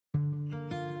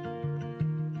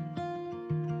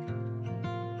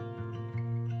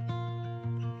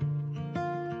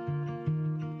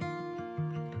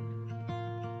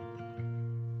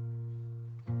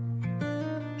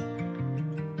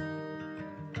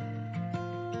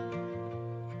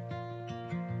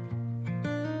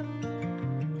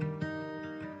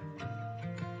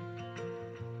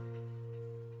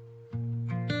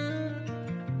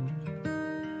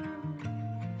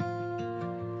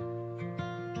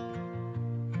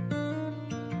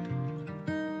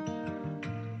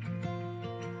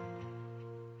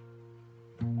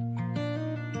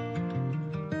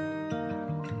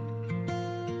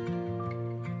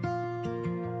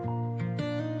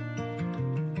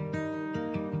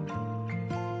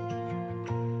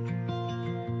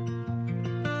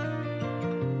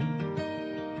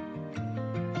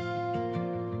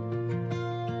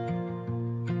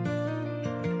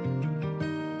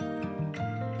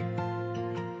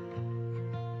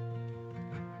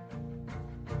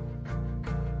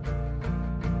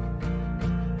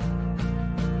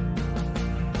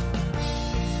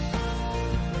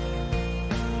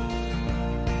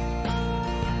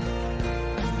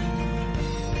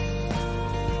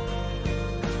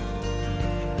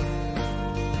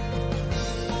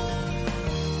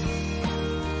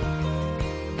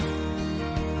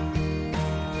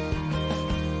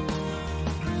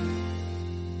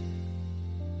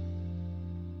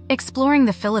Exploring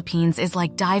the Philippines is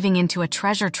like diving into a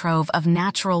treasure trove of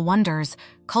natural wonders,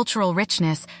 cultural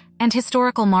richness, and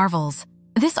historical marvels.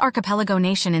 This archipelago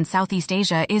nation in Southeast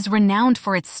Asia is renowned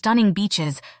for its stunning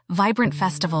beaches, vibrant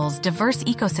festivals, diverse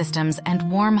ecosystems, and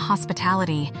warm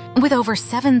hospitality. With over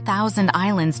 7,000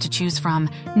 islands to choose from,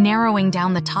 narrowing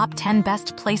down the top 10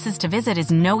 best places to visit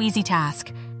is no easy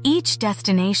task. Each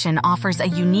destination offers a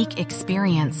unique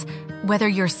experience, whether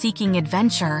you're seeking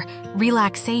adventure,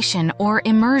 relaxation, or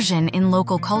immersion in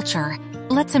local culture.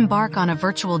 Let's embark on a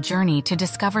virtual journey to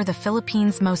discover the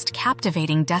Philippines' most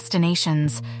captivating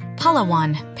destinations.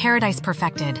 Palawan, paradise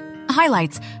perfected.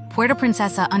 Highlights: Puerto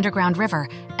Princesa Underground River,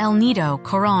 El Nido,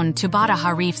 Coron,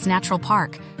 Tubataha Reefs Natural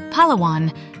Park.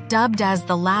 Palawan, dubbed as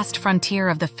the last frontier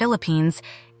of the Philippines,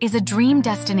 is a dream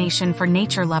destination for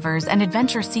nature lovers and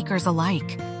adventure seekers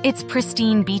alike. Its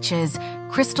pristine beaches,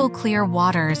 crystal clear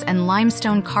waters, and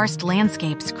limestone karst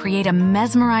landscapes create a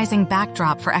mesmerizing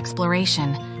backdrop for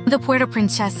exploration. The Puerto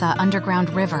Princesa Underground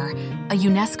River, a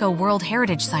UNESCO World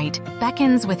Heritage Site,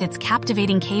 beckons with its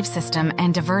captivating cave system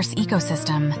and diverse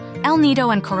ecosystem. El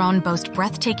Nido and Coron boast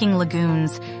breathtaking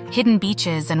lagoons, hidden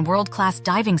beaches, and world-class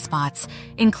diving spots,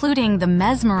 including the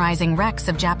mesmerizing wrecks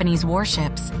of Japanese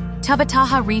warships.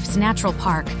 Tubataha Reefs Natural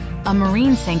Park, a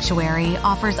marine sanctuary,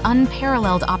 offers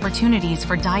unparalleled opportunities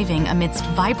for diving amidst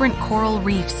vibrant coral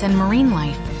reefs and marine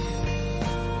life.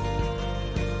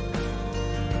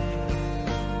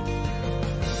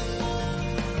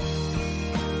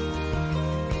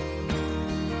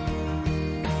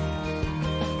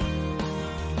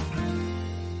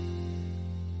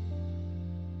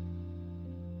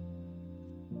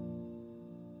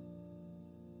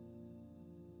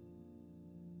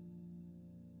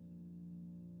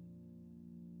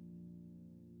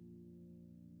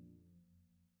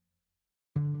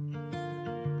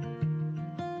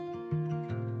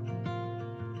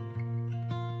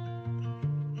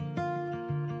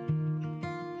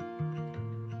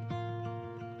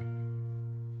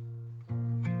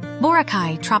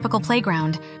 Boracay Tropical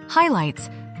Playground. Highlights: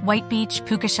 White Beach,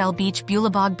 Pucashell Beach,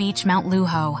 Bulabog Beach, Mount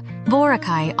Luho.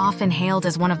 Boracay, often hailed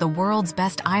as one of the world's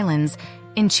best islands,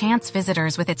 enchants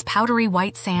visitors with its powdery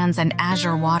white sands and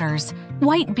azure waters.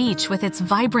 White Beach, with its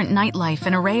vibrant nightlife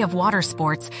and array of water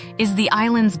sports, is the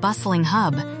island's bustling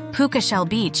hub. Pucashell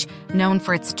Beach, known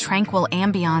for its tranquil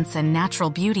ambiance and natural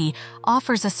beauty,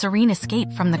 offers a serene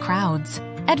escape from the crowds.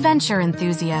 Adventure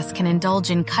enthusiasts can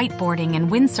indulge in kiteboarding and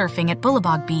windsurfing at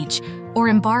Bulabog Beach, or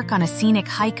embark on a scenic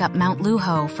hike up Mount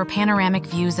Luho for panoramic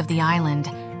views of the island.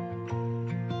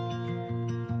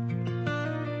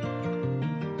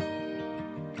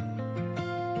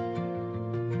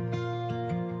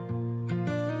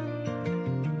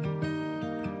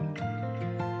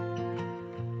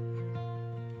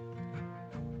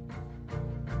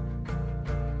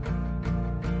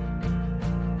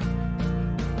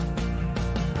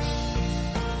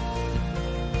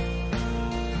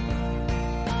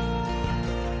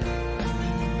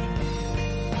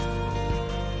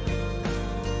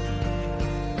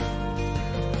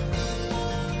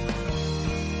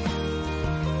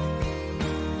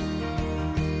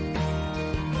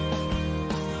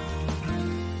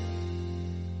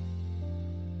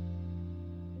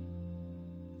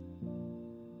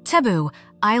 Cebu,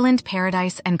 island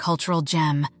paradise and cultural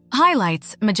gem.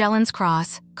 Highlights: Magellan's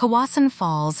Cross, Kawasan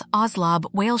Falls, Oslob,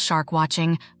 whale shark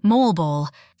watching, Mole Bowl.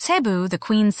 Cebu, the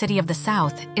Queen City of the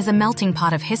South, is a melting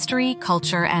pot of history,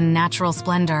 culture, and natural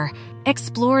splendor.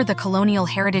 Explore the colonial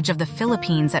heritage of the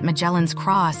Philippines at Magellan's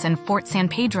Cross and Fort San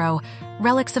Pedro,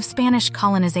 relics of Spanish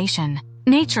colonization.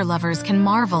 Nature lovers can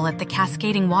marvel at the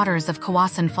cascading waters of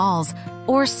Kawasan Falls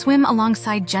or swim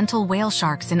alongside gentle whale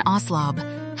sharks in Oslob.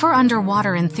 For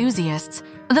underwater enthusiasts,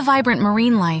 the vibrant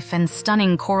marine life and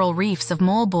stunning coral reefs of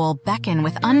Mole Bowl beckon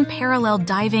with unparalleled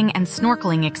diving and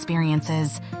snorkeling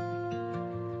experiences.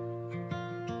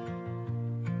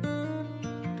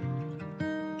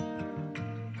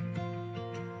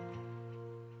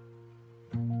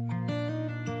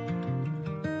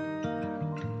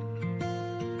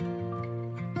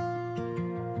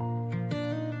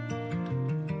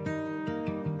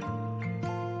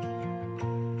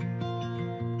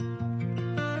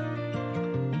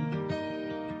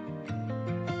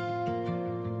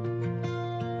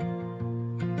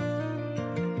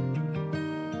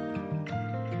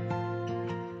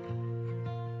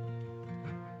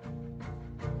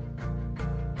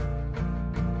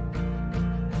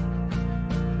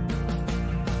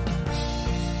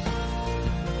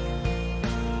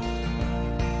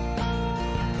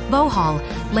 Bohol,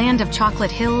 land of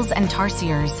chocolate hills and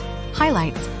tarsiers.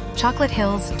 Highlights: Chocolate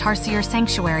Hills, Tarsier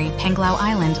Sanctuary, Panglao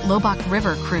Island, Lobak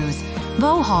River Cruise.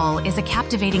 Bohol is a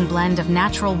captivating blend of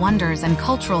natural wonders and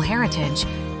cultural heritage,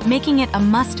 making it a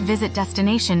must-visit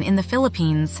destination in the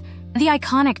Philippines. The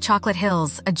iconic Chocolate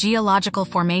Hills, a geological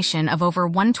formation of over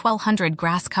 1,200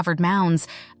 grass-covered mounds,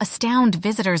 astound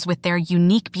visitors with their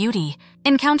unique beauty.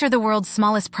 Encounter the world's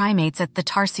smallest primates at the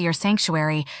Tarsier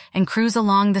Sanctuary and cruise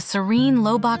along the serene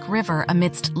Lobak River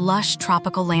amidst lush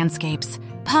tropical landscapes.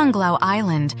 Panglao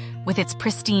Island, with its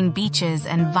pristine beaches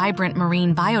and vibrant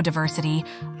marine biodiversity,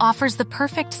 offers the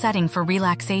perfect setting for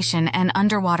relaxation and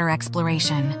underwater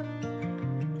exploration.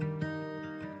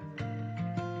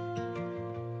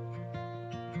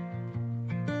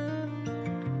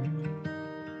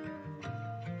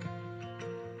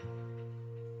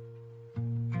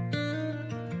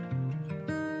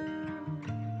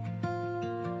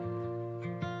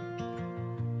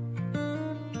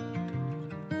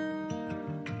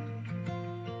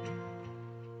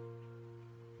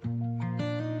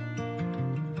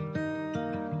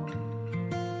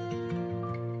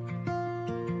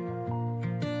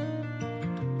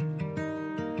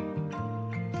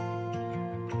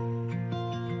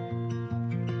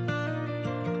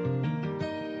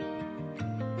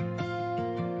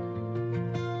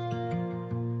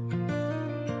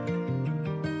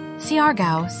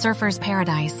 Siargao, Surfer's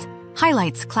Paradise.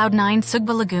 Highlights: Cloud9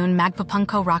 Sugba Lagoon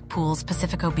Magpapunko Rock Pools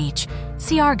Pacifico Beach.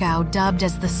 Siargao, dubbed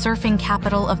as the surfing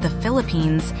capital of the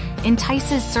Philippines,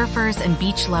 entices surfers and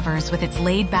beach lovers with its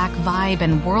laid-back vibe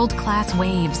and world-class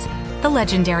waves. The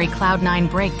legendary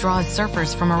Cloud9 break draws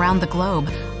surfers from around the globe,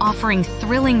 offering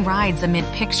thrilling rides amid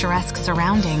picturesque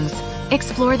surroundings.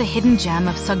 Explore the hidden gem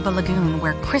of Sugba Lagoon,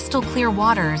 where crystal-clear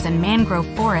waters and mangrove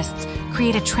forests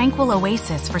create a tranquil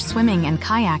oasis for swimming and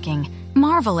kayaking.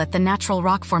 Marvel at the natural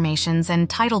rock formations and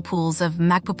tidal pools of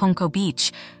Magpapunko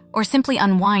Beach, or simply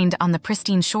unwind on the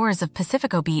pristine shores of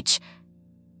Pacifico Beach.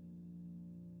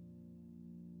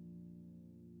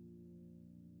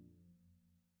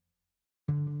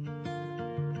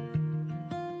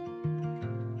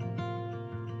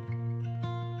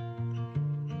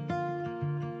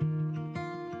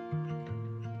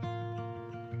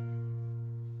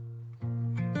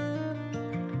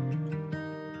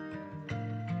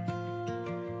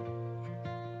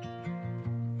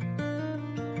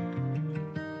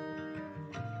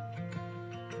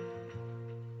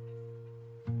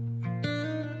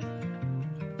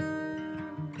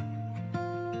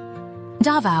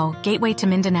 Davao, gateway to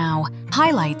Mindanao.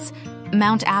 Highlights: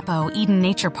 Mount Apo, Eden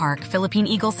Nature Park, Philippine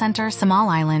Eagle Center, Samal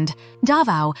Island.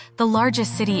 Davao, the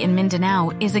largest city in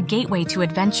Mindanao, is a gateway to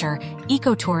adventure,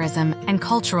 ecotourism, and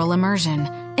cultural immersion.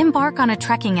 Embark on a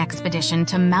trekking expedition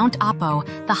to Mount Apo,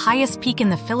 the highest peak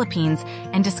in the Philippines,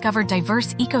 and discover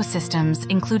diverse ecosystems,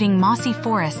 including mossy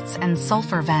forests and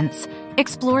sulfur vents.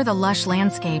 Explore the lush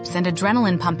landscapes and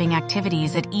adrenaline-pumping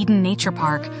activities at Eden Nature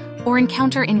Park, or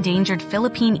encounter endangered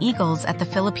Philippine eagles at the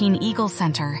Philippine Eagle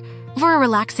Center. For a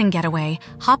relaxing getaway,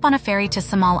 hop on a ferry to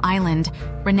Samal Island,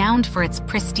 renowned for its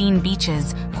pristine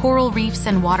beaches, coral reefs,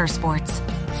 and water sports.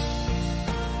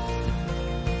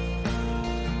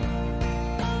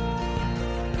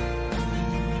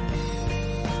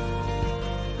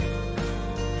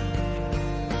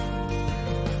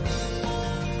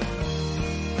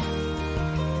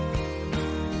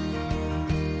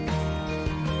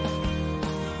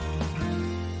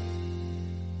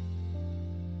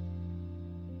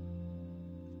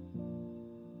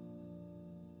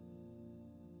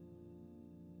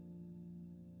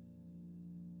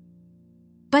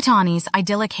 Batanes,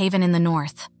 idyllic haven in the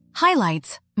north.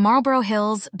 Highlights: Marlborough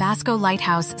Hills, Basco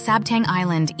Lighthouse, Sabtang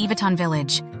Island, Ivatan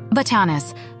Village.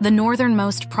 Batanes, the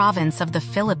northernmost province of the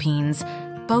Philippines,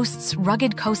 boasts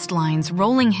rugged coastlines,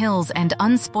 rolling hills, and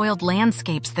unspoiled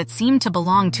landscapes that seem to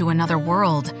belong to another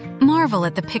world. Marvel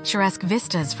at the picturesque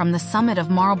vistas from the summit of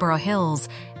Marlborough Hills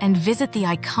and visit the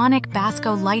iconic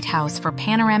Basco Lighthouse for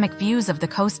panoramic views of the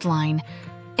coastline.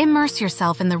 Immerse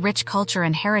yourself in the rich culture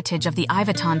and heritage of the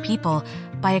Ivatan people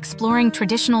by exploring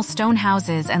traditional stone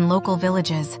houses and local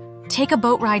villages. Take a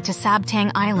boat ride to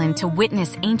Sabtang Island to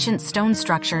witness ancient stone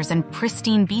structures and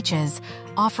pristine beaches,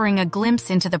 offering a glimpse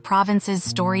into the province's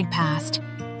storied past.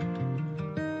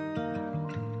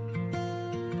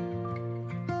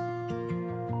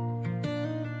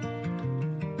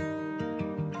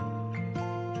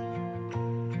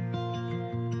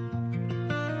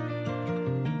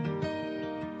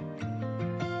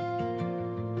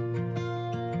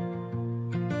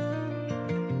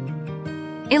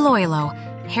 Iloilo,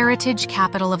 heritage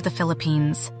capital of the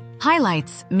Philippines.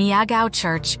 Highlights: Miagao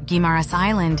Church, Guimaras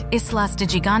Island, Islas de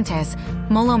Gigantes,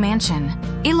 Molo Mansion.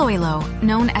 Iloilo,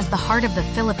 known as the heart of the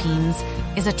Philippines,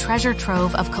 is a treasure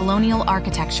trove of colonial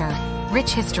architecture.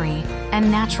 rich history,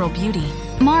 and natural beauty.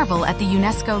 Marvel at the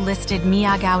UNESCO-listed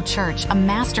Miagao Church, a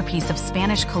masterpiece of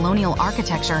Spanish colonial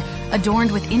architecture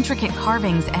adorned with intricate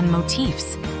carvings and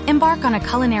motifs. Embark on a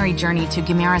culinary journey to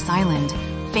Guimaras Island,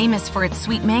 famous for its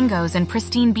sweet mangoes and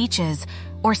pristine beaches,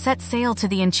 or set sail to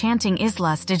the enchanting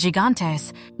Islas de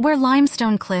Gigantes, where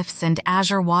limestone cliffs and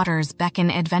azure waters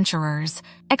beckon adventurers.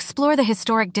 Explore the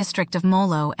historic district of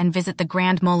Molo and visit the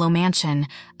Grand Molo Mansion,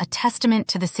 a testament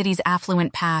to the city's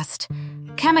affluent past.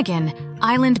 Camiguin,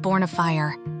 Island Born of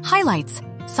Fire. Highlights: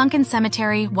 Sunken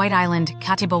Cemetery, White Island,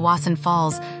 Katibawasan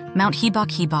Falls, Mount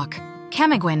Hibok.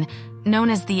 Camiguin, known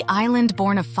as the Island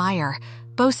Born of Fire,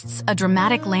 boasts a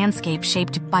dramatic landscape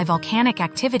shaped by volcanic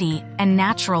activity and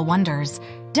natural wonders.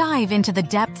 Dive into the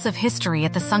depths of history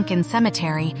at the Sunken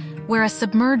Cemetery, where a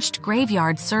submerged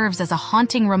graveyard serves as a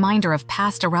haunting reminder of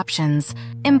past eruptions.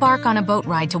 Embark on a boat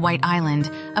ride to White Island,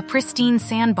 a pristine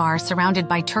sandbar surrounded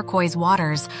by turquoise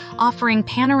waters, offering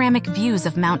panoramic views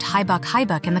of Mount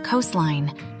Hibok and the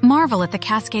coastline. Marvel at the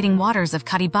cascading waters of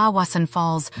Katibawasan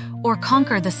Falls, or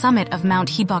conquer the summit of Mount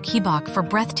Hibok for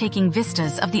breathtaking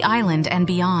vistas of the island and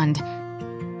beyond.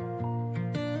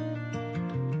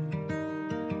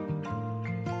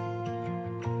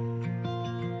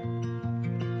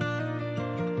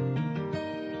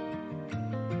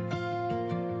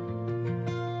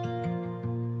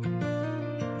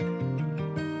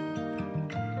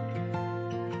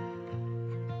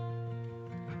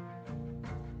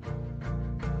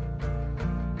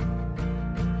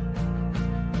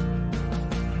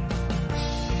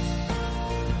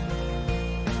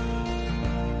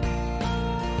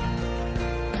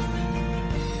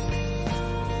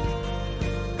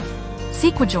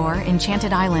 Siquijor,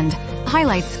 Enchanted Island.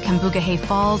 Highlights: Cambugahay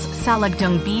Falls,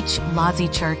 Salagdung Beach,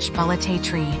 Lazi Church, Balete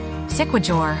Tree.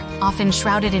 Siquijor, often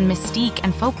shrouded in mystique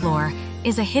and folklore,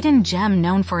 is a hidden gem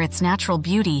known for its natural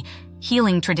beauty,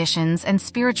 healing traditions, and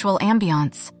spiritual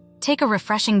ambiance. Take a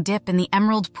refreshing dip in the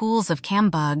emerald pools of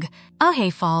Cambug.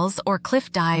 Ahay Falls, or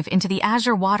cliff dive into the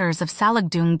azure waters of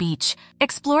Salagdung Beach.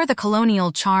 Explore the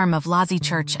colonial charm of Lazi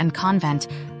Church and Convent,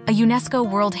 a UNESCO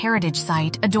World Heritage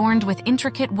Site adorned with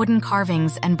intricate wooden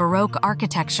carvings and Baroque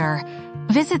architecture.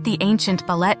 Visit the ancient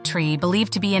Balete Tree,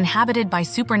 believed to be inhabited by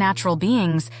supernatural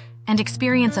beings, and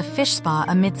experience a fish spa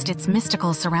amidst its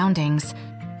mystical surroundings.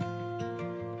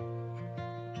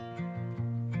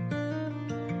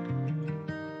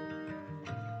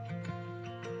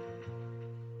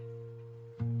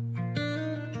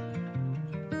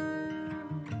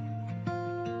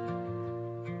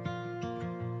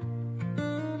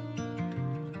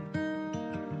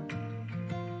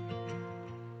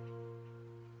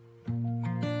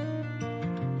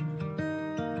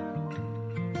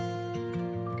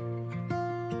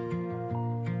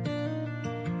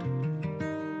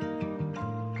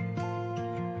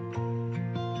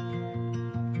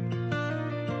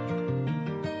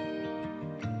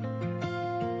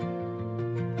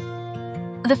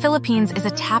 The Philippines is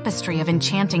a tapestry of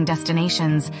enchanting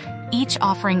destinations, each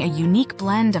offering a unique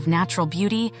blend of natural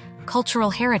beauty, cultural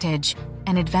heritage,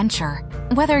 and adventure.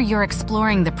 Whether you're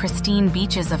exploring the pristine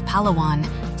beaches of Palawan,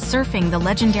 surfing the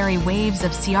legendary waves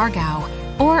of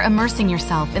Siargao, or immersing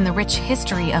yourself in the rich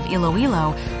history of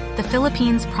Iloilo, the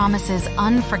Philippines promises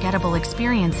unforgettable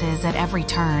experiences at every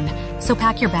turn. So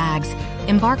pack your bags,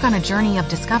 embark on a journey of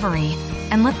discovery,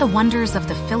 and let the wonders of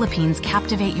the Philippines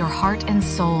captivate your heart and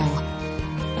soul.